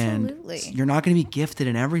 Absolutely. And you're not going to be gifted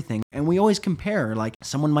in everything. And we always compare. Like,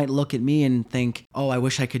 someone might look at me and think, oh, I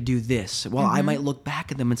wish I could do this. Well, I might look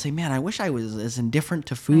back at them and say, man, I wish I was as indifferent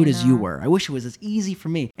to food as you were. I wish it was as easy for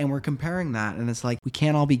me. And we're comparing that. And it's like, we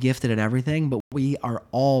can't all be gifted at everything, but we are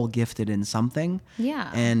all gifted in something.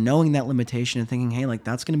 Yeah. And knowing that limitation and thinking, hey, like,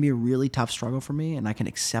 that's going to be a really tough struggle for me. And I can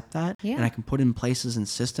accept that. Yeah. And I can put in places and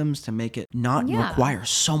systems to make it not require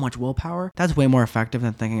so much willpower. That's way more effective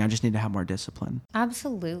than thinking I just need to have more discipline.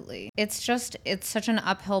 Absolutely. It's such an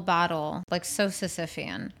uphill battle, like so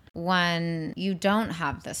Sisyphean, when you don't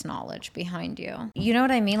have this knowledge behind you. You know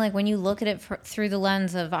what I mean? Like when you look at it through the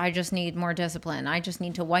lens of, I just need more discipline. I just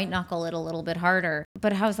need to white knuckle it a little bit harder.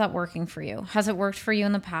 But how's that working for you? Has it worked for you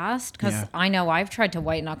in the past? Because I know I've tried to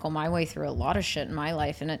white knuckle my way through a lot of shit in my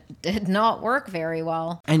life and it did not work very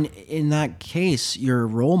well. And in that case, your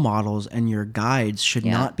role models and your guides should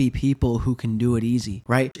not be people who can do it easy,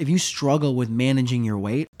 right? If you struggle with managing your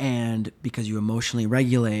weight and because you emotionally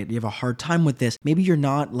regulate, you have a hard time with this, maybe you're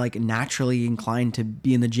not like naturally inclined to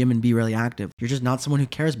be in the gym and be really active. You're just not someone who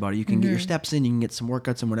cares about it. You can get your steps in, you can get some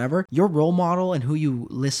workouts and whatever. Your role model and who you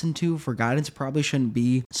listen to for guidance probably shouldn't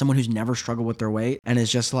be someone who's never struggled with their weight and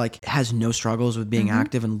is just like has no struggles with being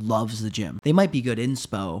active and loves the gym. They might be good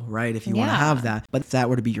inspo, right? If you want to have that. But if that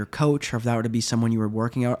were to be your coach or if that were to be someone you were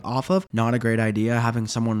working out off of, not a great idea. Having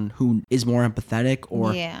someone who is more empathetic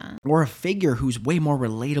or a figure who's way more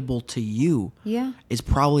relatable to you is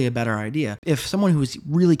probably a better idea. If someone who's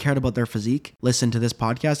really cared about their physique listened to this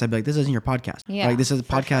podcast, I'd be like, this isn't your podcast. Like this is a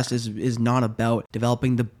podcast is not about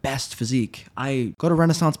developing the best physique. I go to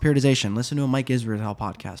Renaissance Periodization, listen to a Mike Israel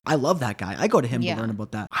podcast. I love that guy. I go to him to learn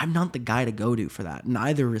about that. I'm not the guy to go to for that.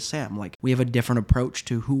 Neither is Sam. Like we have a different approach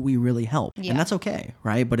to who we really help. And that's okay,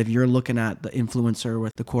 right? But if you're looking at the influencer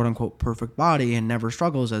with the quote unquote perfect body and never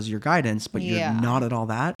struggles as your guidance, but you're not at all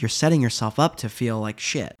that, you're setting yourself up to feel like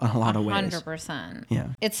shit in a lot of ways. 100%. Yeah.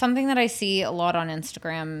 It's something that I see a lot on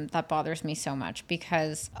Instagram that bothers me so much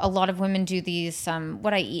because a lot of women do these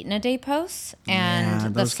what I eat in a day posts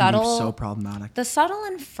and those can be so problematic. The subtle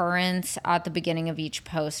inference at the beginning of each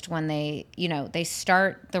post when they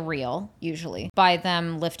start the reel usually by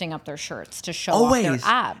them lifting up their shirts to show off their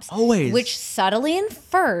abs. Which subtly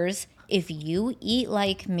infers if you eat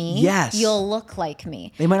like me, you'll look like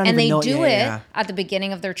me. They might not even know. And they do it at the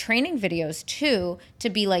beginning of their training videos too, to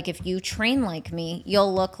be like, if you train like me,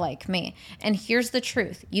 you'll look like me. And here's the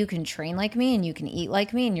truth. You can train like me and you can eat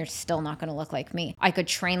like me and you're still not going to look like me. I could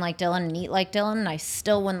train like Dylan and eat like Dylan and I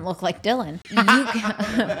still wouldn't look like Dylan.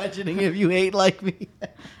 Imagining if you ate like me.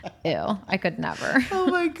 Ew, I could never. Oh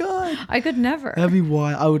my God. I could never. That'd be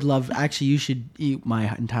wild. I would love, actually, you should eat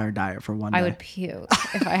my entire diet for one day. I would puke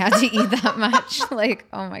if I had to eat that much. Like,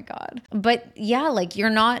 oh my God. But yeah, like you're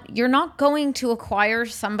not going to acquire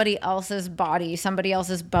somebody else's body, somebody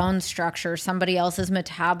else's bone structure, somebody else's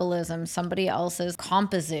metabolism, somebody else's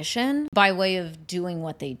composition by way of doing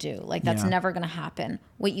what they do. Like that's never going to happen.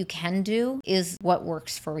 What you can do is what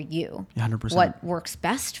works for you. 100%. What works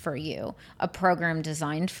best for you. A program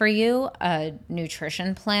designed for you, a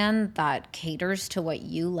nutrition plan that caters to what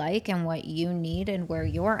you like and what you need and where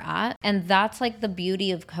you're at. And that's like the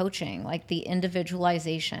beauty of coaching, like the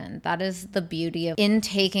individualization. That is the beauty of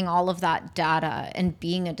intaking all of that data and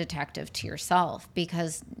being a detective to yourself,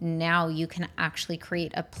 because now you can actually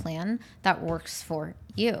create a plan that works for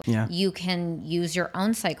you. You can use your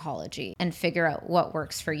own psychology and figure out what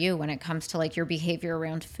works for you when it comes to like your behavior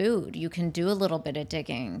around food. You can do a little bit of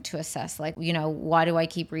digging to assess like, why do I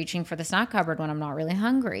keep reaching for the snack cupboard when I'm not really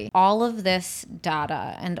hungry? All of this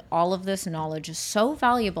data and all of this knowledge is so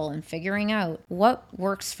valuable in figuring out what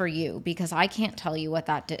works for you, because I can't tell you what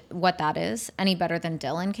that is any better than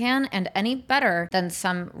Dylan can, and any better than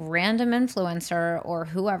some random influencer or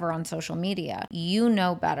whoever on social media. You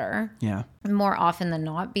know better. More often than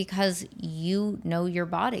not, because you know your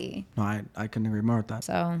body. No, I couldn't agree more with that.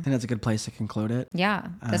 So I think that's a good place to conclude it. Yeah,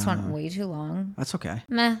 this went way too long. That's okay.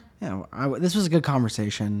 Meh. Yeah, this was a good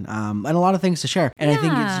conversation, and a lot of things to share. And I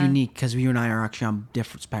think it's unique because you and I are actually on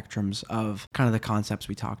different spectrums of kind of the concepts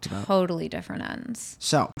we talked about. Totally different ends.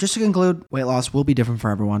 So just to conclude, weight loss will be different for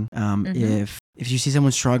everyone. If you see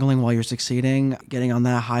someone struggling while you're succeeding, getting on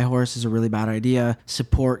that high horse is a really bad idea.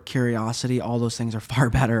 Support, curiosity, all those things are far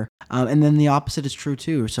better. And then the opposite is true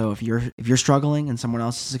too. So if you're struggling and someone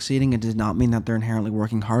else is succeeding, it does not mean that they're inherently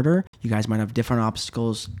working harder. You guys might have different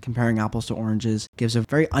obstacles. Comparing apples to oranges gives a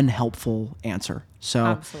very unhelpful answer. So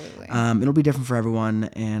Absolutely. It'll be different for everyone.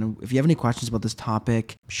 And if you have any questions about this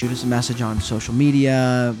topic, shoot us a message on social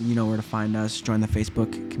media. You know where to find us. Join the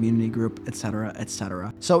Facebook community group, etc.,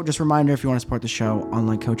 etc. So just a reminder, if you want to support the show,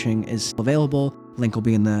 online coaching is available. Link will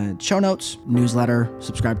be in the show notes, newsletter,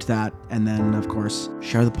 subscribe to that. And then, of course,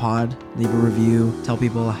 share the pod, leave a review, tell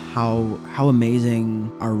people how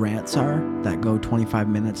amazing our rants are that go 25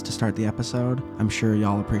 minutes to start the episode. I'm sure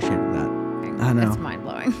y'all appreciated that. I know. It's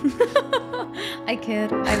mind-blowing. I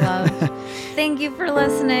kid. I love. Thank you for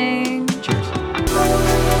listening.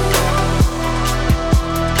 Cheers.